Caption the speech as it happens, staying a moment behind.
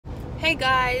Hey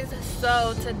guys,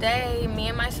 so today me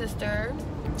and my sister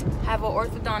have an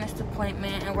orthodontist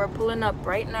appointment and we're pulling up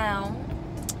right now,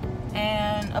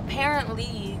 and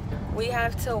apparently we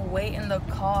have to wait in the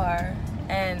car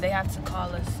and they have to call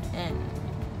us in.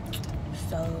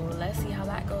 So let's see how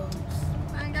that goes.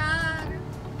 Oh my god.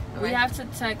 We have to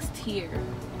text here.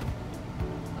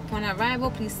 Upon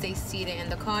arrival, please stay seated in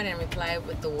the car and reply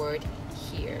with the word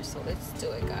here. So let's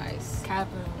do it, guys.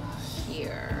 Capital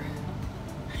Here.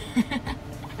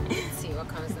 Let's see what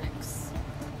comes next.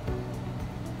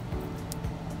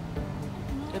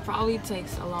 It probably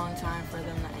takes a long time for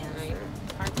them to answer.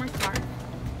 Park my car.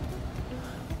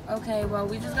 Okay, well,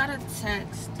 we just got a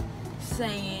text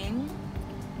saying,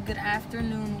 "Good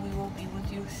afternoon, we will be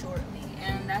with you shortly."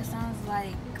 And that sounds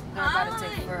like they're about to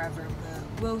take forever,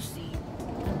 but we'll see.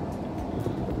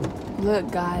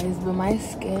 Look, guys, but my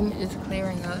skin is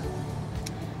clearing up.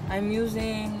 I'm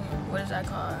using, what is that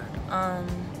called?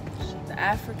 The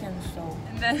African soap.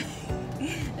 And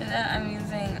then I'm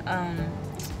using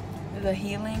the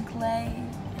healing clay,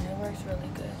 and it works really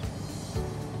good.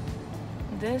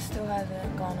 This still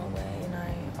hasn't gone away, and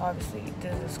I obviously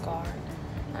did a scar.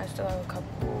 I still have a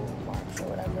couple marks or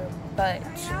whatever, but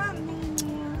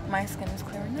my skin is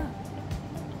clearing up.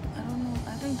 I don't know.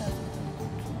 I think that's what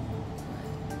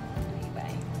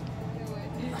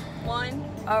One.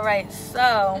 Alright,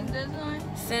 so And this one.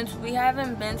 since we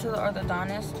haven't been to the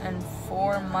orthodontist in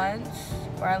 4 months,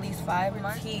 or at least 5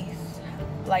 months, teeth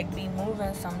like be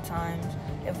moving sometimes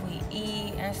if we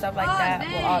eat and stuff like that.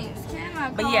 Well, obviously.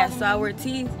 But yeah, so our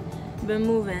teeth been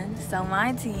moving. So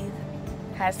my teeth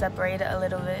has separated a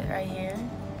little bit right here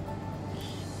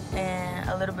and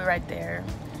a little bit right there.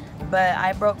 But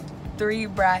I broke 3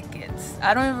 brackets.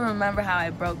 I don't even remember how I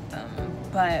broke them,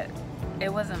 but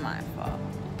it wasn't my fault.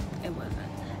 It wasn't.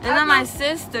 And then my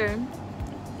sister,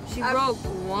 she broke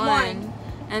one,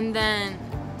 and then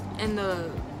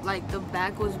the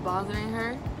back was bothering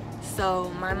her,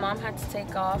 so my mom had to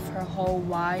take off her whole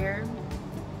wire.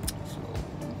 So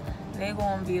they're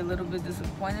gonna be a little bit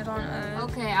disappointed on us.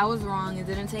 Okay, I was wrong. It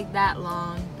didn't take that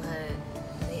long,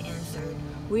 but they answered.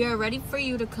 "We are ready for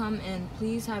you to come in.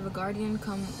 Please have a guardian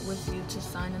come with you to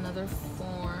sign another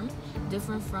form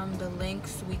different from the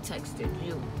links we texted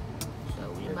you." So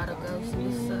we about to go see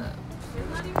what's up. It's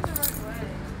not even the right way.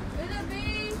 Could it be?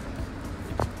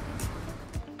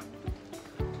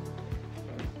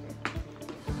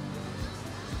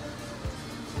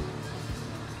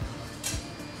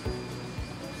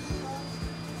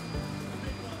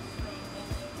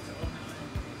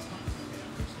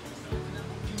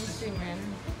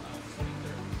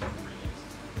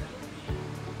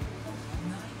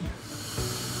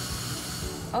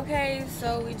 Okay,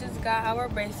 so we just got our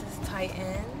braces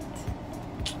tightened,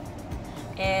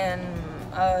 and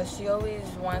she always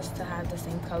wants to have the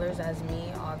same colors as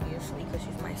me, obviously, because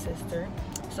she's my sister.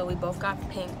 So we both got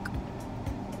pink.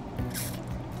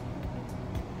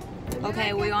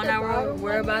 Okay, we're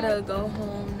about to go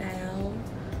home now.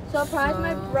 Surprise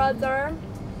my brother.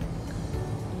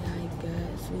 Yeah, I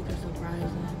guess we could surprise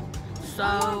him.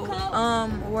 So,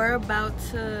 we're about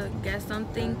to get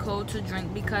something cold to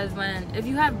drink, because if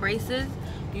you have braces,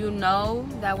 you know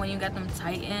that when you get them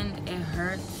tightened, it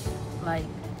hurts,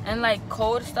 and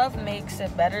cold stuff makes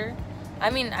it better. I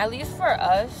mean, at least for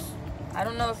us. I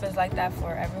don't know if it's like that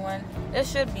for everyone. It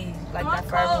should be like that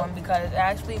for everyone, because it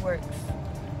actually works.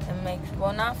 It makes,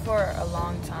 well, not for a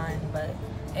long time, but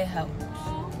it helps.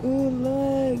 Ooh,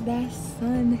 look, that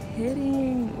sun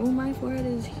hitting. Oh, my forehead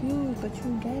is huge, but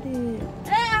you get it.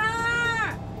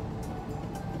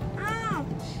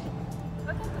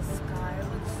 Look at the sky. It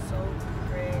looks so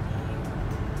pretty.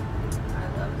 I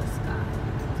love the sky,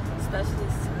 especially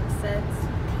sunsets.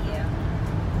 Yeah.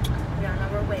 We're on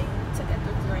our way to get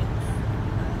the drinks,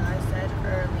 as I said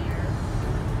earlier.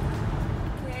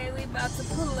 Okay, we about to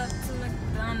pull up to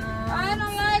McDonald's. I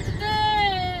don't like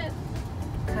this.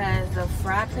 Because the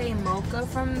frappe mocha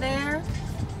from there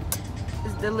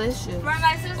is delicious. For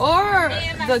my sister, Or me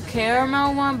and my the sister.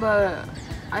 caramel one, but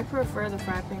I prefer the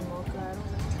frappe mocha. I don't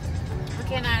know.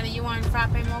 Okay, now you want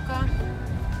frappe mocha?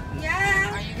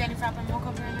 Yeah. Are you getting frappe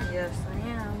mocha, Brandon? Yes, I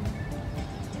am.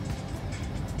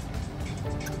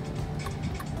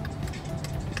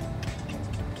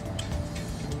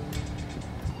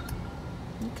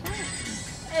 Okay.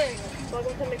 Hey,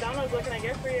 welcome to McDonald's. What can I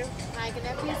get for you? Hi, can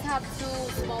I please have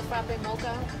 2 small frappe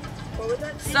mocha? What was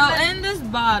that? So in this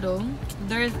bottle,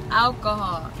 there's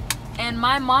alcohol. And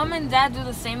my mom and dad do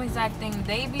the same exact thing.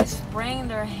 They be spraying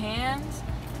their hands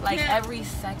every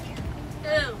second.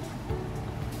 Ew.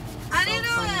 I didn't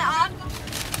know that.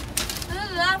 This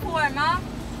is that for, Mom.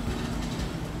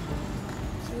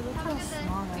 See, look how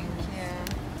small that is.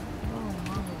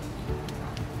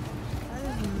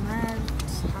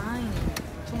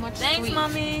 Thanks, Sweet.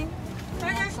 Mommy.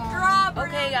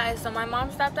 Okay, guys, so my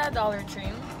mom stopped at Dollar Tree.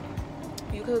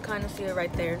 You could kind of see it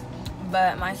right there.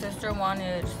 But my sister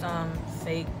wanted some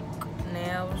fake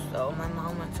nails, so my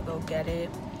mom went to go get it.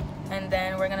 And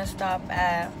then we're gonna stop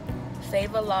at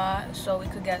Save a Lot so we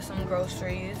could get some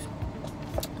groceries.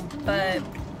 But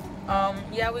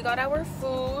yeah, we got our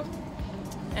food,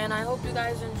 and I hope you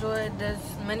guys enjoyed this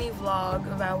mini vlog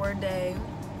of our day,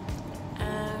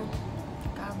 and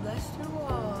God bless you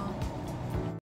all.